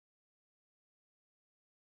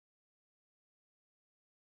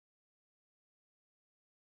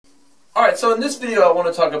Alright, so in this video I want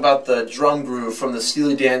to talk about the drum groove from the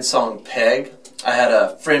Steely Dan song Peg. I had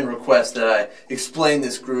a friend request that I explain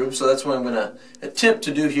this groove, so that's what I'm going to attempt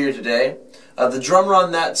to do here today. The drummer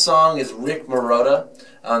on that song is Rick Marotta.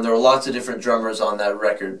 There were lots of different drummers on that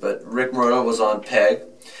record, but Rick Marotta was on Peg.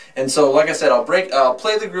 And so, like I said, I'll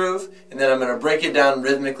play the groove, and then I'm going to break it down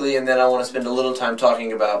rhythmically, and then I want to spend a little time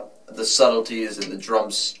talking about the subtleties and the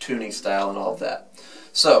drum's tuning style and all of that.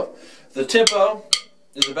 So, the tempo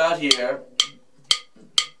is about here.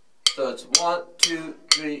 So it's 1, 2,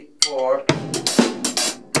 3, 4.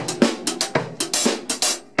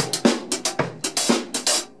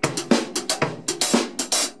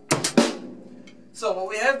 So what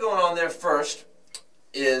we have going on there first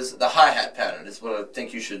is the hi-hat pattern. Is what I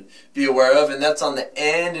think you should be aware of, and that's on the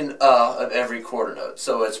and of every quarter note.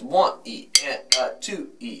 So it's 1 E and 2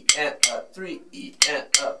 E and 3 E and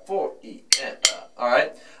 4 E and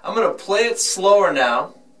Alright? I'm going to play it slower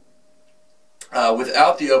now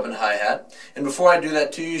without the open hi-hat. And before I do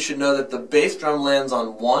that too, you should know that the bass drum lands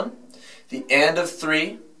on 1, the and of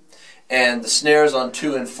 3, and the snares on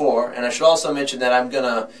 2 and 4. And I should also mention that I'm going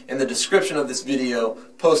to, in the description of this video,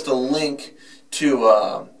 post a link to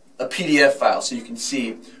a PDF file so you can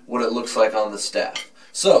see what it looks like on the staff.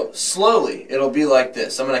 So, slowly, it'll be like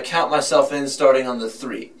this. I'm going to count myself in starting on the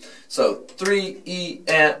 3. So, 3 E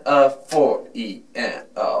and 4 E and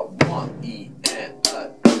 1 E and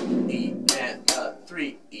 2 E and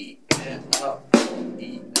 3 E and 4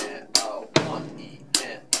 E and 1 E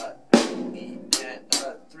and 2 E and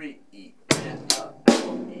 3 E and 4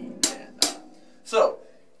 E and So,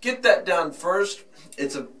 get that down first.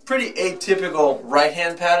 It's a pretty atypical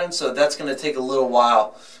right-hand pattern, so that's going to take a little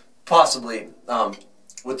while, possibly,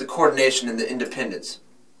 with the coordination and the independence.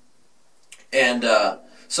 And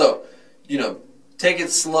so, you know, take it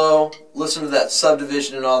slow, listen to that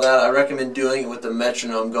subdivision and all that. I recommend doing it with the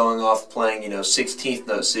metronome going off playing, 16th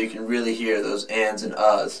notes so you can really hear those ands and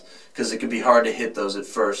uhs, because it can be hard to hit those at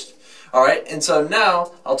first. Alright, and so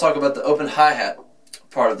now I'll talk about the open hi-hat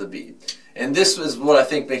part of the beat. And this is what I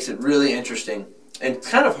think makes it really interesting. And it's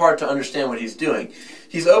kind of hard to understand what he's doing.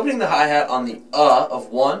 He's opening the hi-hat on the of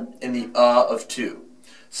 1 and the of 2.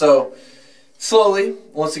 So, slowly,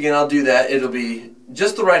 once again I'll do that. It'll be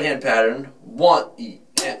just the right-hand pattern. 1 E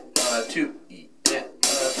and 2 E and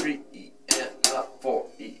 3 E and 4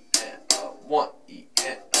 E and 1 E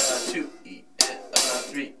and 2 E and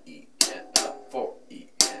 3 E and 4 E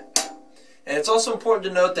and it's also important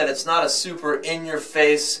to note that it's not a super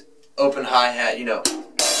in-your-face open hi-hat,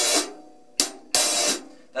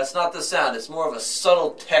 That's not the sound. It's more of a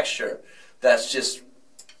subtle texture that's just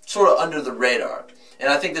sort of under the radar. And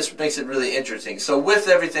I think this makes it really interesting. So with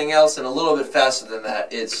everything else and a little bit faster than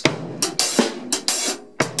that, it's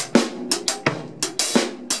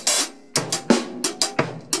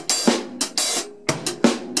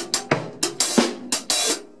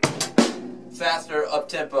faster,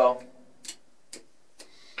 up-tempo.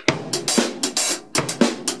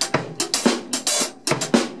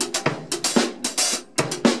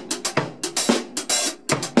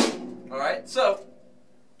 So,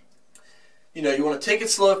 you want to take it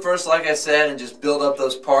slow at first, like I said, and just build up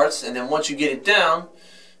those parts. And then once you get it down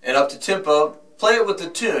and up to tempo, play it with the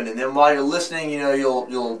tune. And then while you're listening,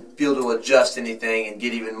 you'll be able to adjust anything and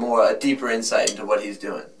get even more, a deeper insight into what he's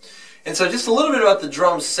doing. And so just a little bit about the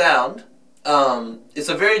drum sound. It's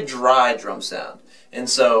a very dry drum sound. And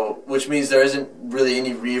so, which means there isn't really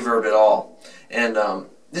any reverb at all. And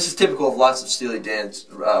this is typical of lots of Steely Dan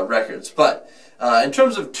records. But in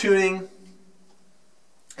terms of tuning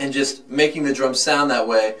and just making the drum sound that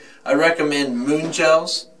way, I recommend moon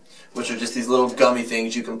gels, which are just these little gummy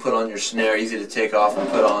things you can put on your snare, easy to take off and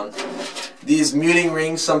put on. These muting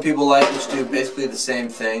rings some people like, which do basically the same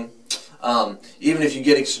thing. Even if you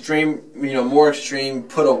get extreme, more extreme,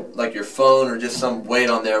 put like your phone or just some weight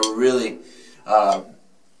on there will really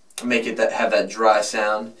make it have that dry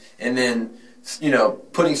sound. And then,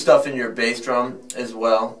 putting stuff in your bass drum as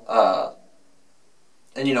well.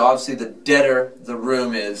 And obviously the deader the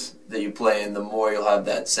room is that you play in, the more you'll have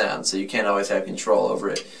that sound. So you can't always have control over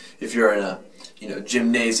it. If you're in a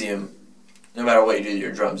gymnasium, no matter what you do to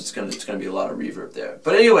your drums, it's gonna be a lot of reverb there.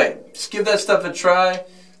 But anyway, just give that stuff a try.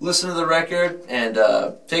 Listen to the record and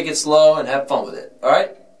take it slow and have fun with it. All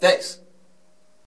right, thanks.